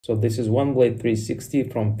So this is OneBlade 360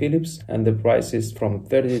 from Philips, and the price is from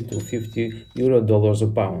 30 to 50 euro dollars a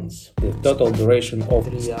pounds. The total duration of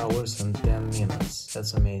 3 hours and 10 minutes.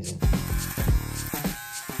 That's amazing.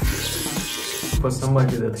 For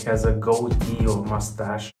somebody that has a goatee or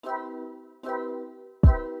mustache.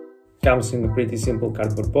 Comes in a pretty simple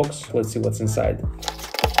cardboard box. Let's see what's inside.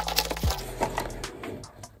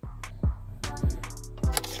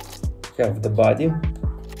 Have the body.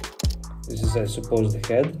 This is, I suppose, the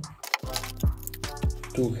head.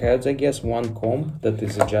 2 heads, I guess, 1 comb that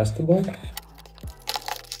is adjustable.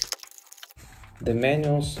 The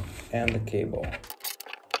manuals and the cable.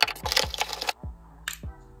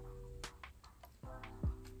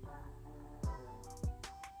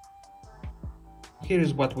 Here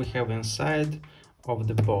is what we have inside of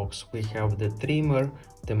the box. We have the trimmer,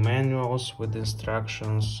 the manuals with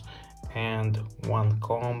instructions, and 1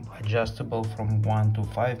 comb adjustable from 1 to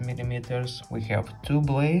 5 millimeters. We have 2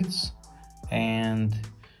 blades, and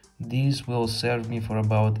these will serve me for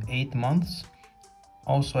about 8 months.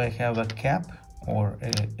 Also, I have a cap or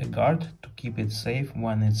a guard to keep it safe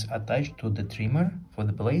when it's attached to the trimmer for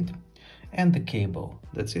the blade, and the cable.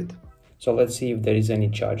 That's it. So let's see if there is any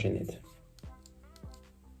charge in it.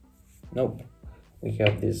 Nope. We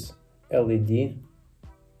have this LED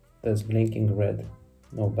that's blinking red.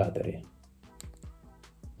 No battery.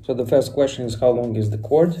 So the first question is, how long is the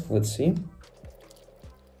cord? Let's see.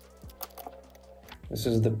 This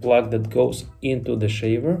is the plug that goes into the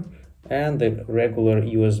shaver and the regular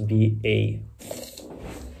USB-A.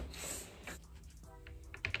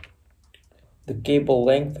 The cable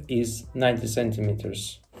length is 90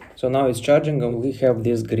 centimeters. So now it's charging, and we have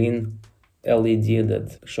this green LED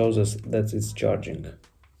that shows us that it's charging.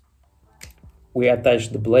 We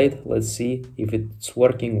attach the blade. Let's see if it's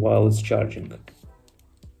working while it's charging.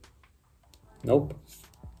 Nope.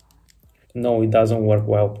 No, it doesn't work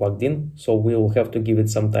while plugged in, so we will have to give it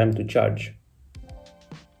some time to charge.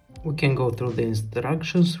 We can go through the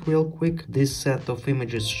instructions real quick. This set of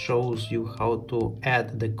images shows you how to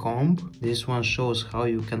add the comb. This one shows how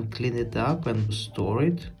you can clean it up and store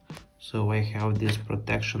it. So I have this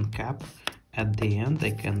protection cap at the end.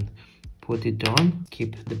 I can put it on,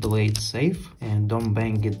 keep the blade safe, and don't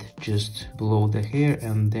bang it, just blow the hair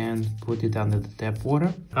and then put it under the tap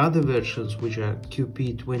water. Other versions, which are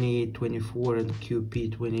QP2824 and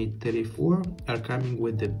QP2834, are coming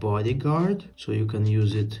with the body guard, so you can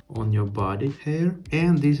use it on your body hair.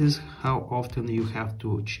 And this is how often you have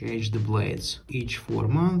to change the blades. Each 4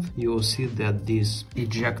 months you will see that this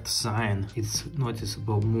eject sign is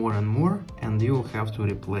noticeable more and more, and you will have to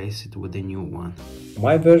replace it with a new one.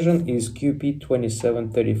 My version is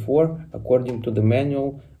QP2734. According to the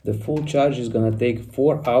manual, the full charge is gonna take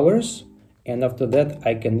 4 hours, and after that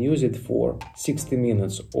I can use it for 60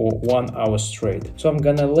 minutes or 1 hour straight. So I'm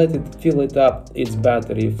gonna let it fill it up, its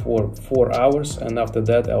battery, for 4 hours, and after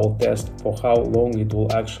that I will test for how long it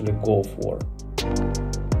will actually go for.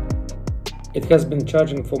 It has been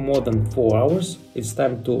charging for more than 4 hours. It's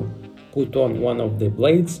time to put on one of the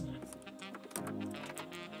blades.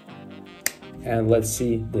 And let's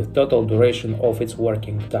see the total duration of its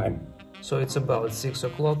working time. So it's about 6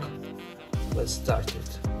 o'clock. Let's start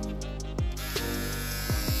it.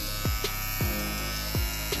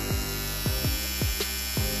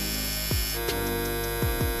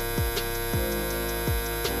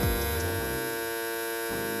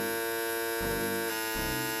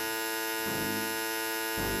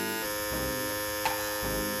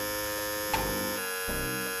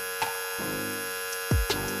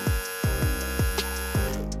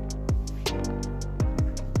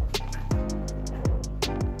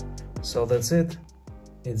 So that's it.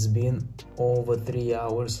 It's been over 3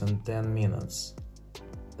 hours and 10 minutes.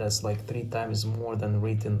 That's like 3 times more than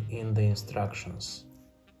written in the instructions.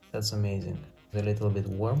 That's amazing. It's a little bit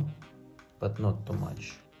warm, but not too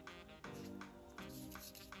much.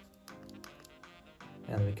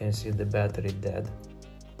 And we can see the battery dead,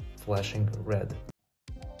 flashing red.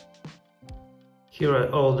 Here are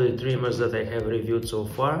all the trimmers that I have reviewed so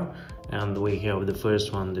far. And we have the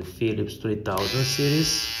first one, the Philips 3000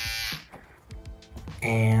 series.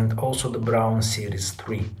 And also the Brown Series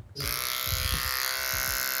 3.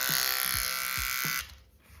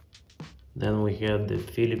 Then we have the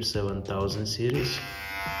Philips 7000 series.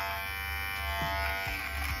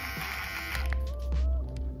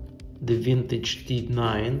 The Vintage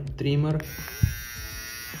T9 trimmer.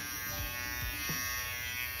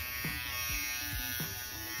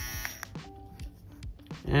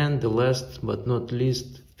 And the last but not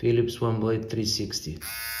least, Philips OneBlade 360.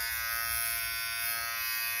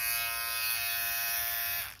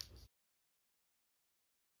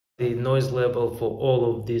 The noise noise level for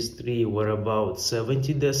all of these three were about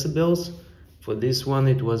 70 decibels. For this one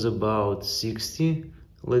it was about 60.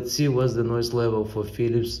 Let's see what's the noise level for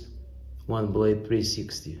Philips OneBlade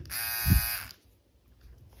 360.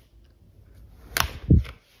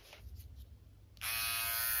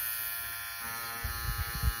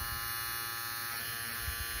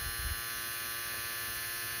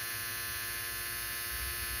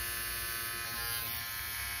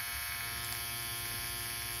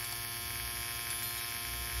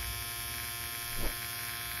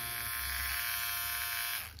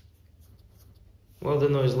 Well, the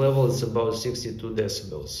noise level is about 62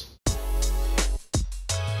 decibels.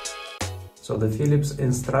 So the Philips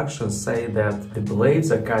instructions say that the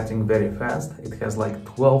blades are cutting very fast. It has like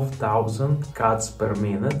 12,000 cuts per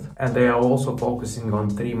minute. And they are also focusing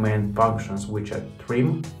on three main functions, which are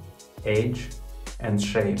trim, edge, and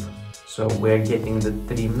shave. So we're getting the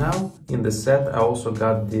trim now. In the set, I also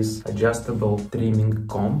got this adjustable trimming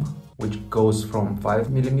comb, which goes from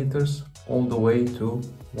 5 millimeters all the way to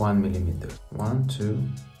 1 millimeter. 1, 2,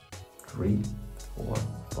 3, 4,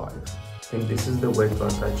 5. I think this is the way to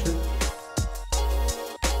attach it.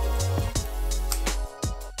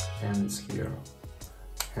 And it's here.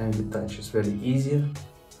 And detach is very easy.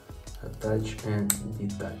 Attach and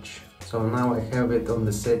detach. So now I have it on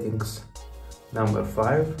the settings number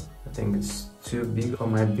 5. I think it's too big for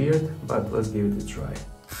my beard, but let's give it a try.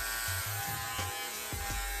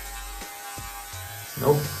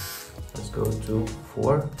 Nope. Let's go to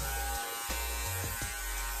 4.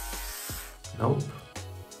 Nope.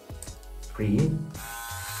 3.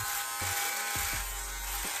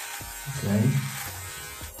 Okay.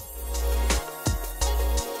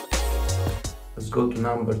 Let's go to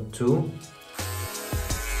number 2.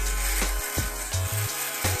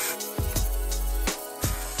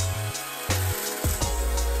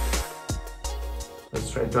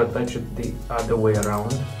 Let's try to attach it the other way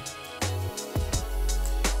around.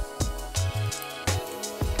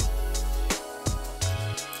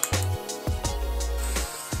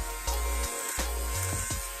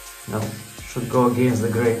 No, should go against the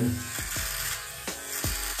grain.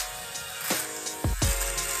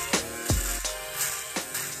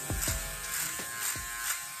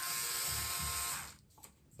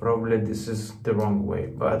 Probably this is the wrong way,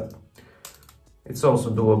 but it's also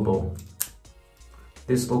doable.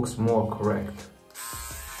 This looks more correct.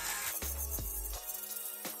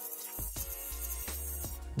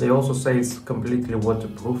 They also say it's completely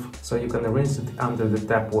waterproof, so you can rinse it under the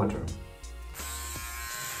tap water.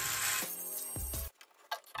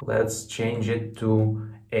 Let's change it to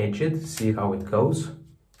edged, see how it goes.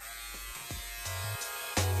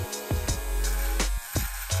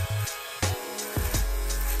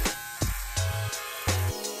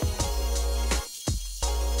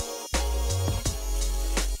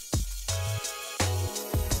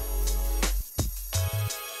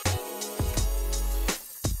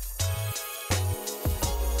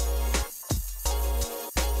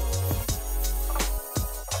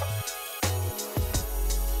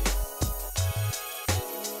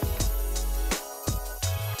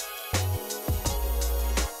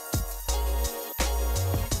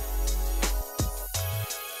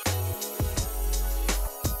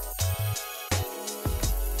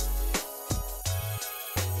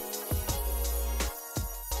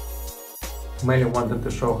 Mainly wanted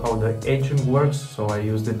to show how the edging works, so I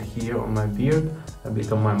used it here on my beard, a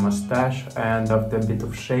bit on my mustache, and after a bit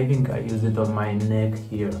of shaving I used it on my neck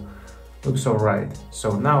here. Looks alright.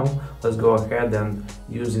 So now let's go ahead and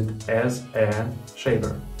use it as a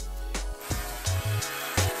shaver.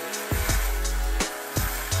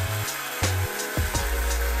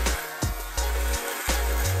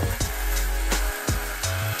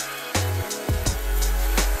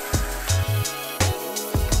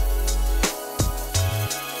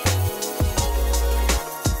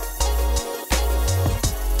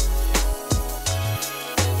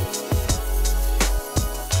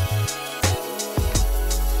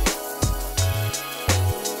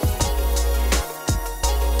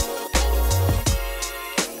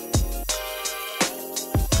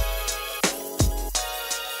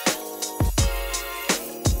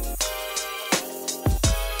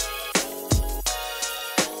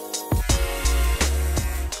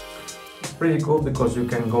 Pretty cool because you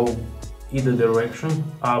can go either direction,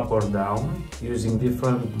 up or down. Using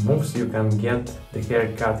different moves you can get the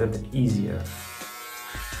hair cutted easier.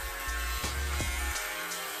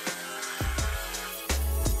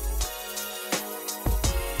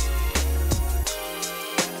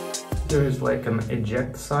 There is like an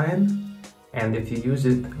eject sign, and if you use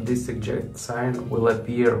it, this eject sign will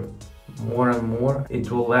appear more and more.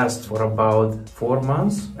 It will last for about 4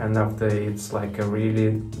 months, and after it's like a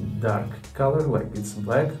really dark color, like it's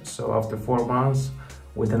black. So after 4 months,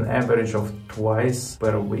 with an average of twice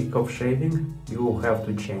per week of shaving, you will have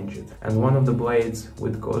to change it. And one of the blades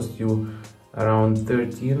would cost you around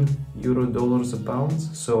 13 euro dollars a pound.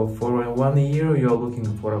 So for 1 year, you're looking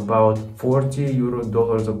for about 40 euro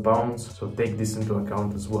dollars a pound. So take this into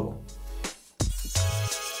account as well.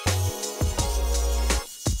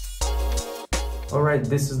 Alright,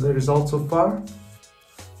 this is the result so far.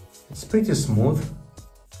 It's pretty smooth.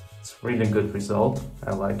 It's really good result.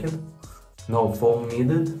 I like it. No foam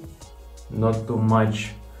needed. Not too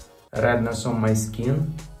much redness on my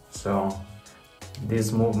skin. So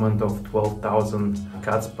this movement of 12,000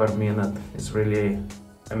 cuts per minute is really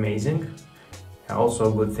amazing.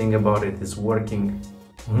 Also, a good thing about it is working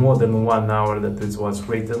more than 1 hour that it was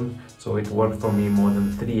written, so it worked for me more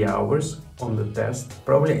than 3 hours on the test.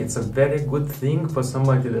 Probably it's a very good thing for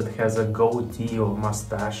somebody that has a goatee or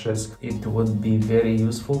mustaches. It would be very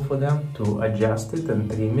useful for them to adjust it and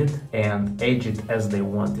trim it and age it as they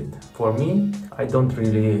want it. For me, I don't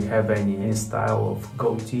really have any style of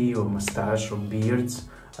goatee or mustache or beards.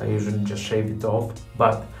 I usually just shave it off,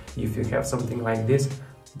 but if you have something like this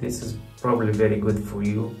is probably very good for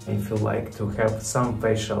you if you like to have some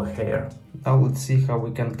facial hair. Now let's see how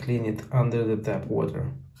we can clean it under the tap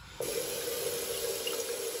water.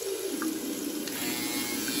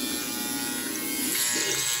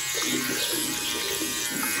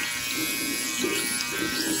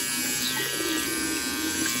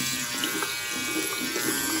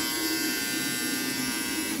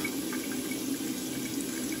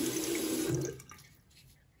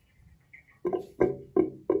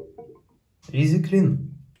 Easy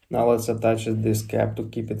clean. Now let's attach this cap to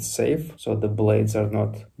keep it safe, so the blades are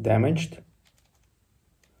not damaged.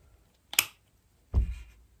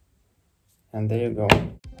 And there you go.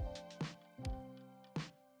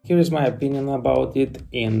 Here is my opinion about it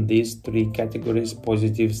in these 3 categories: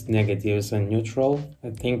 positives, negatives and neutral. I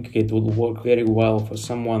think it would work very well for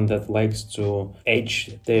someone that likes to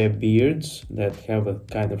age their beards that have a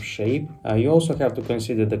kind of shape. You also have to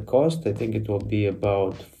consider the cost. I think it will be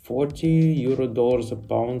about 40 euro dollars a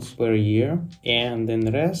pound per year, and then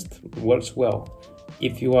the rest works well.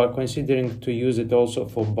 If you are considering to use it also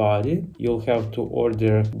for body, you'll have to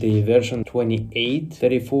order the version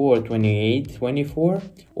 2834 or 2824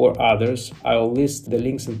 or others. I'll list the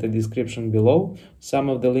links in the description below. Some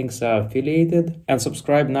of the links are affiliated. And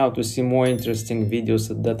subscribe now to see more interesting videos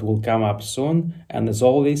that will come up soon. And as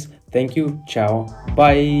always, thank you, ciao,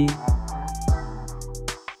 bye!